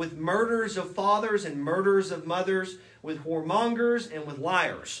 1 with murders of fathers and murders of mothers, with whoremongers and with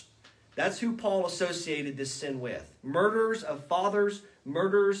liars. That's who Paul associated this sin with. Murders of fathers,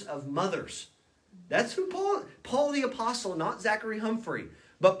 murders of mothers. That's who Paul the Apostle, not Zachary Humphrey,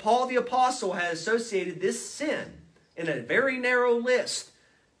 but Paul the Apostle has associated this sin in a very narrow list.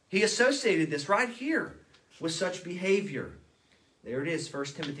 He associated this right here with such behavior. There it is, 1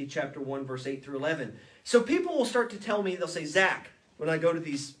 Timothy chapter 1, verse 8 through 11. So people will start to tell me, they'll say, Zach, when I go to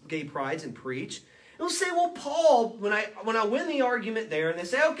these gay prides and preach, they'll say, well, Paul, when I win the argument there, and they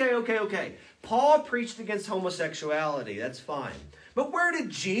say, okay, Paul preached against homosexuality, that's fine. But where did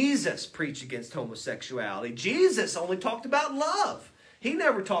Jesus preach against homosexuality? Jesus only talked about love. He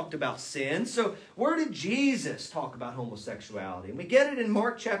never talked about sin. So where did Jesus talk about homosexuality? And we get it in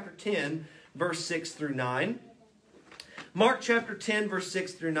Mark chapter 10, verse 6 through 9. Mark chapter 10, verse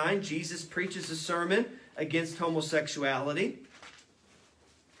 6 through 9, Jesus preaches a sermon against homosexuality.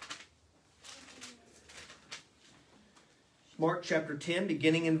 Mark chapter 10,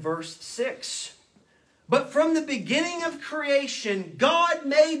 beginning in verse 6. But from the beginning of creation, God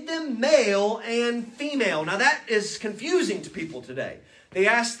made them male and female. Now that is confusing to people today. They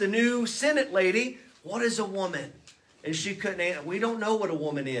asked the new Senate lady, what is a woman? And she couldn't answer. We don't know what a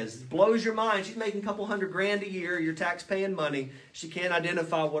woman is. It blows your mind. She's making a couple $100,000 a year, your tax-paying money. She can't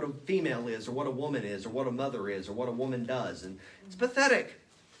identify what a female is, or what a woman is, or what a mother is, or what a woman does. And it's pathetic.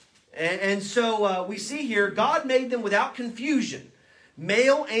 And so we see here, God made them without confusion,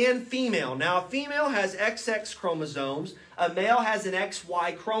 male and female. Now, a female has XX chromosomes. A male has an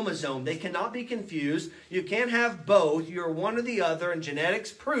XY chromosome. They cannot be confused. You can't have both. You're one or the other, and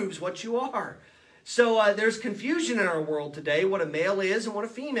genetics proves what you are. So there's confusion in our world today, what a male is and what a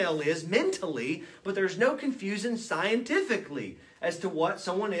female is mentally, but there's no confusion scientifically as to what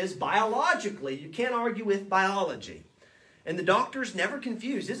someone is biologically. You can't argue with biology. And the doctor's never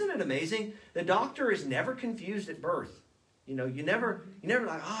confused. Isn't it amazing? The doctor is never confused at birth. You know, you never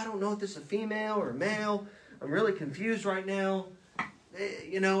like, oh, I don't know if this is a female or a male. I'm really confused right now.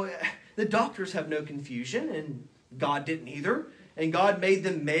 You know, the doctors have no confusion, and God didn't either. And God made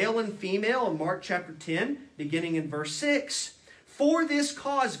them male and female in Mark chapter 10, beginning in verse 6. For this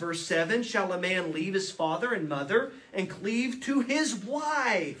cause, verse 7, shall a man leave his father and mother and cleave to his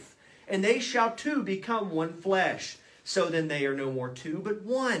wife, and they shall two become one flesh. So then they are no more two, but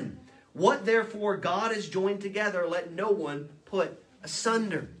one. What therefore God has joined together, let no one put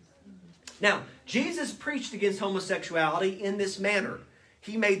asunder. Now, Jesus preached against homosexuality in this manner.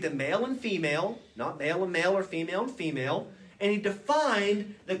 He made them male and female, not male and male or female and female. And he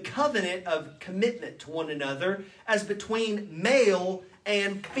defined the covenant of commitment to one another as between male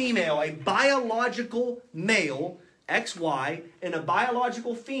and female. A biological male, XY, and a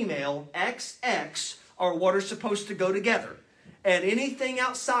biological female, XX, are what are supposed to go together. And anything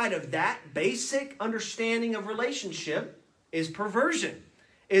outside of that basic understanding of relationship is perversion,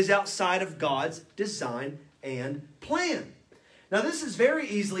 is outside of God's design and plan. Now, this is very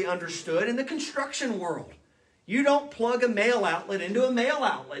easily understood in the construction world. You don't plug a male outlet into a male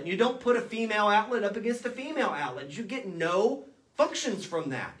outlet. And you don't put a female outlet up against a female outlet. You get no functions from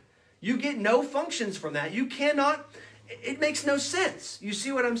that. You get no functions from that. You cannot, it makes no sense. You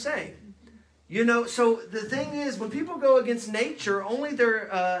see what I'm saying? You know, so the thing is, when people go against nature, only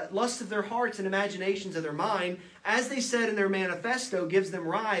their lust of their hearts and imaginations of their mind, as they said in their manifesto, gives them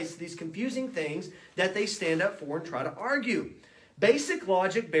rise to these confusing things that they stand up for and try to Basic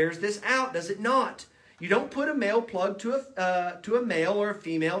logic bears this out, does it not? You don't put a male plug to a male or a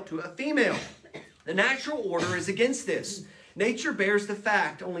female to a female. The natural order is against this. Nature bears the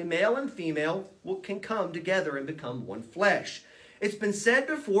fact only male and female can come together and become one flesh. It's been said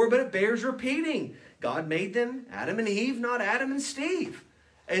before, but it bears repeating. God made them Adam and Eve, not Adam and Steve.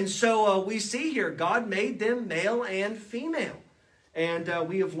 And so we see here, God made them male and female. And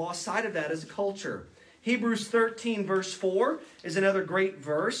we have lost sight of that as a culture. Hebrews 13 verse 4 is another great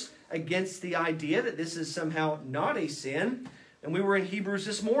verse against the idea that this is somehow not a sin. And we were in Hebrews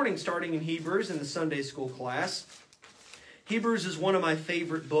this morning, starting in Hebrews in the Sunday school class. Hebrews is one of my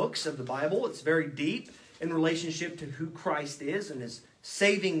favorite books of the Bible. It's very deep in relationship to who Christ is and his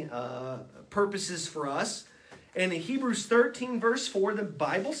saving purposes for us. And in Hebrews 13 verse 4, the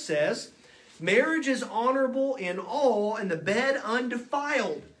Bible says, marriage is honorable in all, and the bed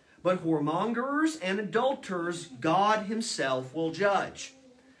undefiled. But whoremongers and adulterers God himself will judge.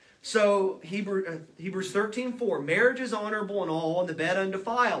 So Hebrews 13:4, marriage is honorable in all, and the bed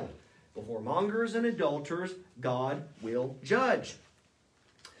undefiled. But whoremongers and adulterers God will judge.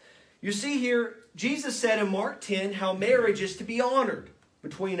 You see here, Jesus said in Mark 10 how marriage is to be honored.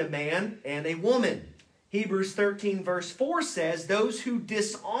 between a man and a woman. Hebrews 13 verse 4 says, those who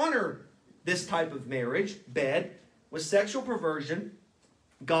dishonor this type of marriage, bed, with sexual perversion,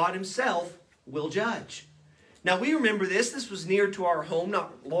 God himself will judge. Now we remember this. This was near to our home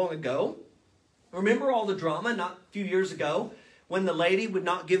not long ago. Remember all the drama not a few years ago when the lady would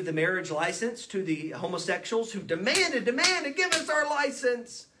not give the marriage license to the homosexuals who demanded, give us our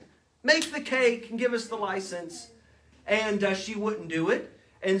license. Make the cake and give us the license. And she wouldn't do it.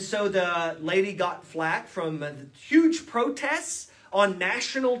 And so the lady got flack from huge protests on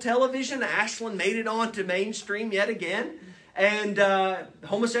national television. Ashland made it onto mainstream yet again. And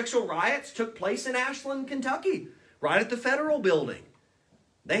homosexual riots took place in Ashland, Kentucky, right at the federal building.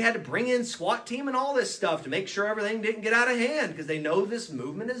 They had to bring in SWAT team and all this stuff to make sure everything didn't get out of hand because they know this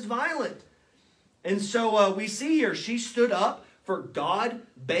movement is violent. And so we see here, she stood up for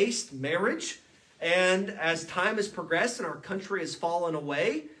God-based marriage. And as time has progressed and our country has fallen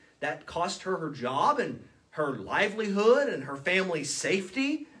away, that cost her her job and her livelihood and her family's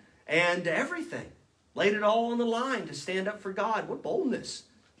safety and everything. Laid it all on the line to stand up for God. What boldness.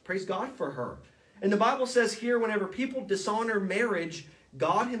 Praise God for her. And the Bible says here, whenever people dishonor marriage,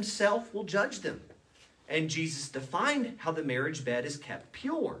 God himself will judge them. And Jesus defined how the marriage bed is kept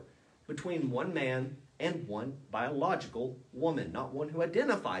pure between one man and one biological woman. Not one who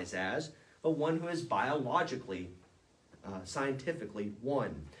identifies as, but one who is biologically, scientifically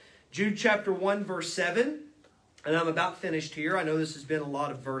one. Jude chapter 1 verse 7. And I'm about finished here. I know this has been a lot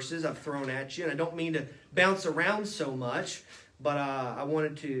of verses I've thrown at you. And I don't mean to bounce around so much. But I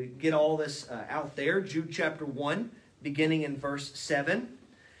wanted to get all this out there. Jude chapter 1. Beginning in verse 7.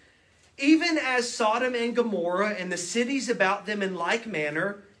 Even as Sodom and Gomorrah and the cities about them in like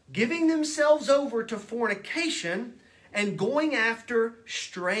manner, giving themselves over to fornication and going after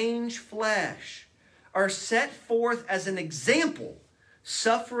strange flesh, are set forth as an example,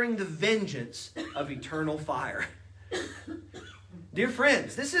 suffering the vengeance of eternal fire. Dear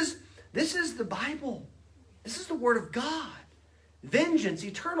friends, this is the Bible. This is the Word of God. Vengeance,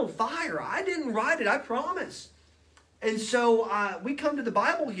 eternal fire. I didn't write it, I promise. And so we come to the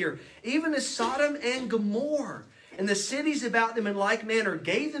Bible here. Even as Sodom and Gomorrah and the cities about them in like manner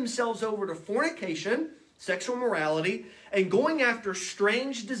gave themselves over to fornication, sexual morality, and going after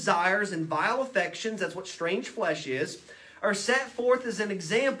strange desires and vile affections, that's what strange flesh is, are set forth as an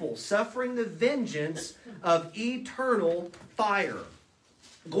example, suffering the vengeance of eternal fire.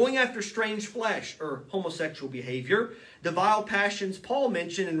 Going after strange flesh, or homosexual behavior, the vile passions Paul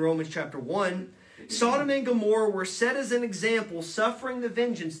mentioned in Romans chapter 1, Sodom and Gomorrah were set as an example, suffering the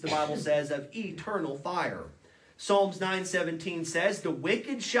vengeance, the Bible says, of eternal fire. Psalms 9:17 says, the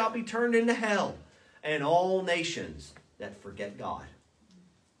wicked shall be turned into hell, and all nations that forget God.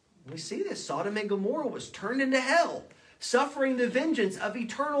 We see this. Sodom and Gomorrah was turned into hell, suffering the vengeance of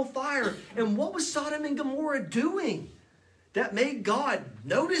eternal fire. And what was Sodom and Gomorrah doing that made God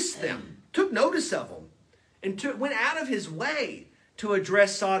notice them, took notice of them, and went out of his way to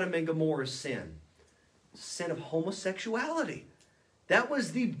address Sodom and Gomorrah's sin? Sin of homosexuality. That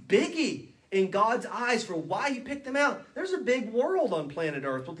was the biggie in God's eyes for why he picked them out. There's a big world on planet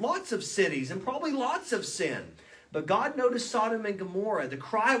Earth with lots of cities and probably lots of sin. But God noticed Sodom and Gomorrah. The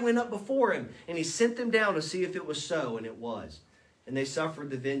cry went up before him, and he sent them down to see if it was so, and it was. And they suffered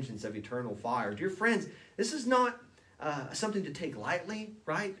the vengeance of eternal fire. Dear friends, this is not something to take lightly,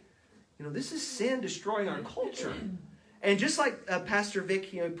 right? You know, this is sin destroying our culture. And just like Pastor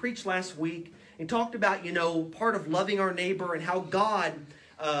Vic, preached last week, he talked about, part of loving our neighbor and how God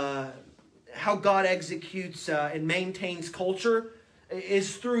executes and maintains culture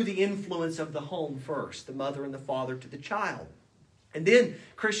is through the influence of the home first, the mother and the father to the child. And then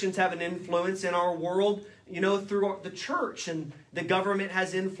Christians have an influence in our world, through the church, and the government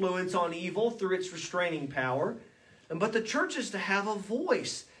has influence on evil through its restraining power. But the church is to have a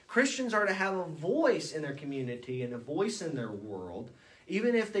voice. Christians are to have a voice in their community and a voice in their world,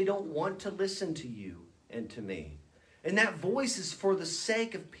 even if they don't want to listen to you and to me. And that voice is for the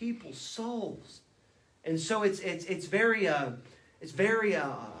sake of people's souls. And so it's very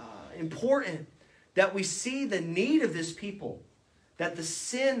important that we see the need of this people, that the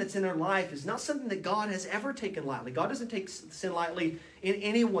sin that's in their life is not something that God has ever taken lightly. God doesn't take sin lightly in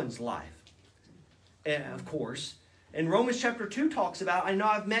anyone's life, of course. And Romans chapter 2 talks about, I know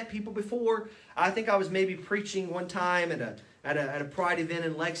I've met people before. I think I was maybe preaching one time at a Pride event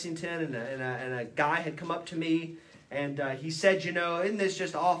in Lexington, and a guy had come up to me, and he said, isn't this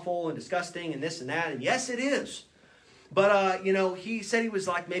just awful and disgusting and this and that? And yes, it is. But, he said he was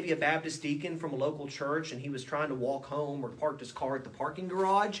like maybe a Baptist deacon from a local church, and he was trying to walk home or parked his car at the parking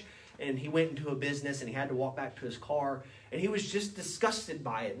garage. and he went into a business and he had to walk back to his car, and he was just disgusted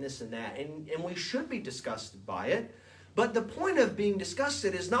by it and this and that. And we should be disgusted by it. But the point of being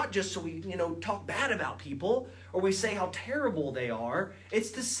disgusted is not just so we, talk bad about people or we say how terrible they are.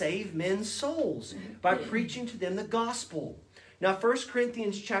 It's to save men's souls by preaching to them the gospel. Now, 1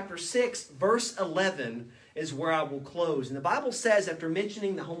 Corinthians chapter 6, verse 11 is where I will close. And the Bible says, after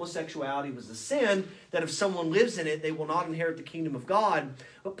mentioning that homosexuality was a sin, that if someone lives in it, they will not inherit the kingdom of God.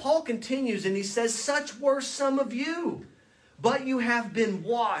 But Paul continues and he says, such were some of you. But you have been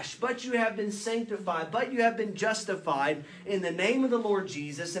washed, but you have been sanctified, but you have been justified in the name of the Lord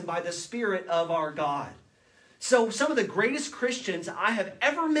Jesus and by the Spirit of our God. So some of the greatest Christians I have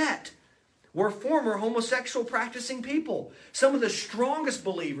ever met were former homosexual practicing people. Some of the strongest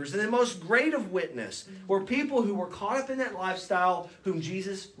believers and the most great of witness were people who were caught up in that lifestyle whom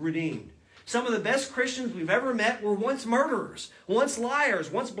Jesus redeemed. Some of the best Christians we've ever met were once murderers, once liars,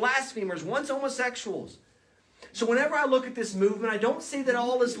 once blasphemers, once homosexuals. So whenever I look at this movement, I don't see that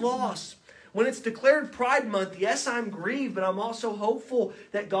all is lost. When it's declared Pride Month, yes, I'm grieved, but I'm also hopeful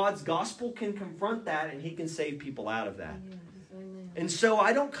that God's gospel can confront that and he can save people out of that. And so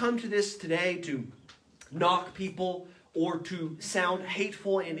I don't come to this today to knock people or to sound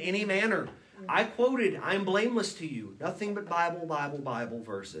hateful in any manner. I quoted, I'm blameless to you. Nothing but Bible, Bible, Bible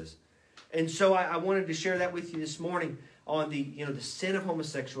verses. And so I wanted to share that with you this morning on the sin of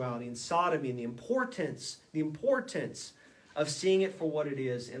homosexuality and sodomy and the importance of seeing it for what it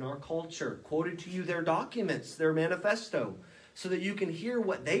is in our culture. Quoted to you their documents, their manifesto, so that you can hear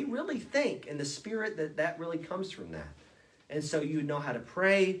what they really think and the spirit that really comes from that. And so you know how to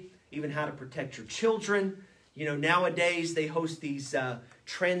pray, even how to protect your children. Nowadays they host these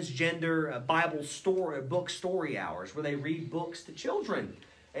transgender Bible book story hours where they read books to children.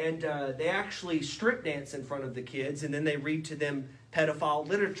 And they actually strip dance in front of the kids, and then they read to them pedophile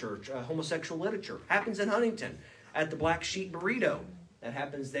literature, homosexual literature. Happens in Huntington at the Black Sheep Burrito. That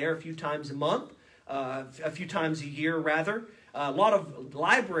happens there a few times a month, a few times a year, rather. A lot of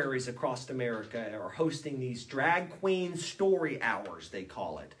libraries across America are hosting these drag queen story hours, they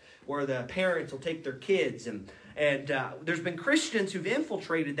call it, where the parents will take their kids. And there's been Christians who've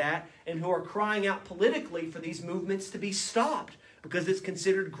infiltrated that and who are crying out politically for these movements to be stopped, because it's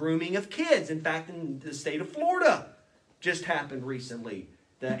considered grooming of kids. In fact, in the state of Florida, just happened recently,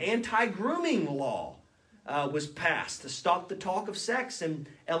 the anti-grooming law was passed to stop the talk of sex in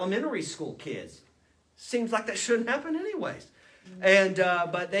elementary school kids. Seems like that shouldn't happen anyways.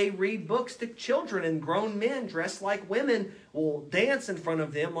 But they read books to children, and grown men dressed like women will dance in front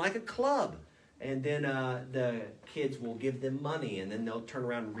of them like a club. And then the kids will give them money, and then they'll turn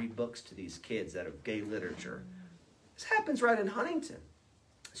around and read books to these kids out of gay literature. This happens right in Huntington.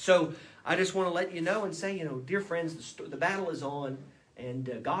 So I just want to let you know and say, dear friends, the battle is on,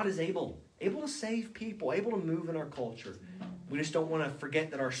 and God is able to save people, able to move in our culture. We just don't want to forget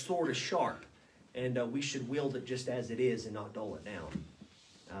that our sword is sharp, and we should wield it just as it is and not dull it down.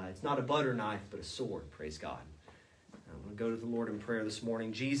 It's not a butter knife, but a sword, praise God. I'm going to go to the Lord in prayer this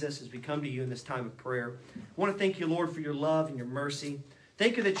morning. Jesus, as we come to you in this time of prayer, I want to thank you, Lord, for your love and your mercy.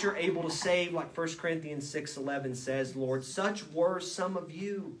 Thank you that you're able to save, like 1 Corinthians 6:11 says, Lord, such were some of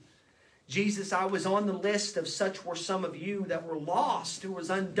you. Jesus, I was on the list of such were some of you that were lost, who was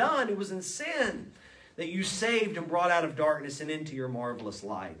undone, who was in sin, that you saved and brought out of darkness and into your marvelous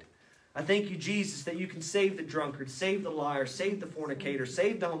light. I thank you, Jesus, that you can save the drunkard, save the liar, save the fornicator,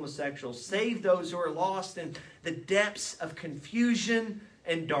 save the homosexual, save those who are lost in the depths of confusion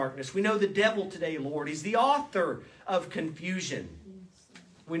and darkness. We know the devil today, Lord. He's the author of confusion.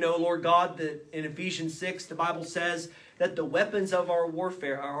 We know, Lord God, that in Ephesians 6, the Bible says that the weapons of our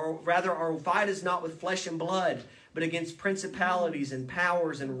warfare, our fight is not with flesh and blood, but against principalities and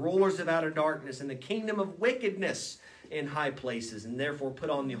powers and rulers of outer darkness and the kingdom of wickedness in high places, and therefore put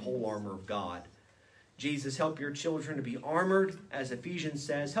on the whole armor of God. Jesus, help your children to be armored, as Ephesians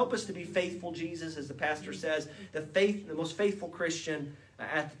says. Help us to be faithful, Jesus, as the pastor says, the most faithful Christian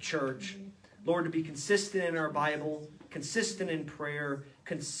at the church. Lord, to be consistent in our Bible, consistent in prayer,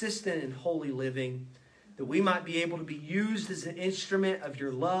 consistent in holy living, that we might be able to be used as an instrument of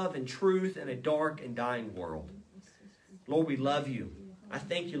your love and truth in a dark and dying world. Lord, we love you. I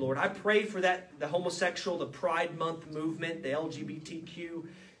thank you, Lord. I pray for the homosexual, the Pride Month movement, the LGBTQ,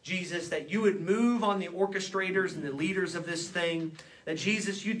 Jesus, that you would move on the orchestrators and the leaders of this thing, that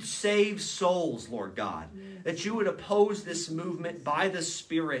Jesus, you'd save souls, Lord God, that you would oppose this movement by the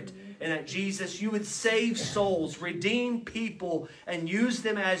Spirit, and that Jesus, you would save souls, redeem people, and use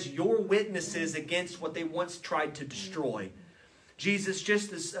them as your witnesses against what they once tried to destroy. Jesus,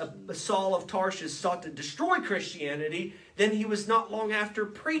 just as Saul of Tarshish sought to destroy Christianity, then he was not long after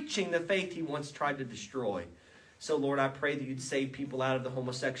preaching the faith he once tried to destroy. So, Lord, I pray that you'd save people out of the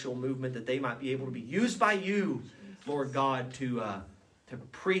homosexual movement, that they might be able to be used by you, Lord God, to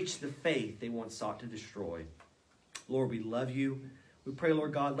preach the faith they once sought to destroy. Lord, we love you. We pray,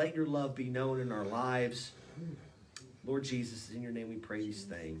 Lord God, let your love be known in our lives. Lord Jesus, in your name we pray these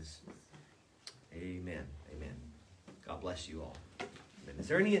things. Amen. Amen. God bless you all. Amen. Is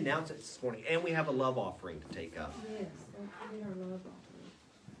there any announcements this morning? And we have a love offering to take up. Yes, don't forget our love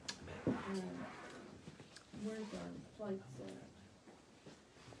offering. Amen. Where's our plates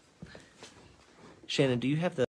at? Shannon, do you have the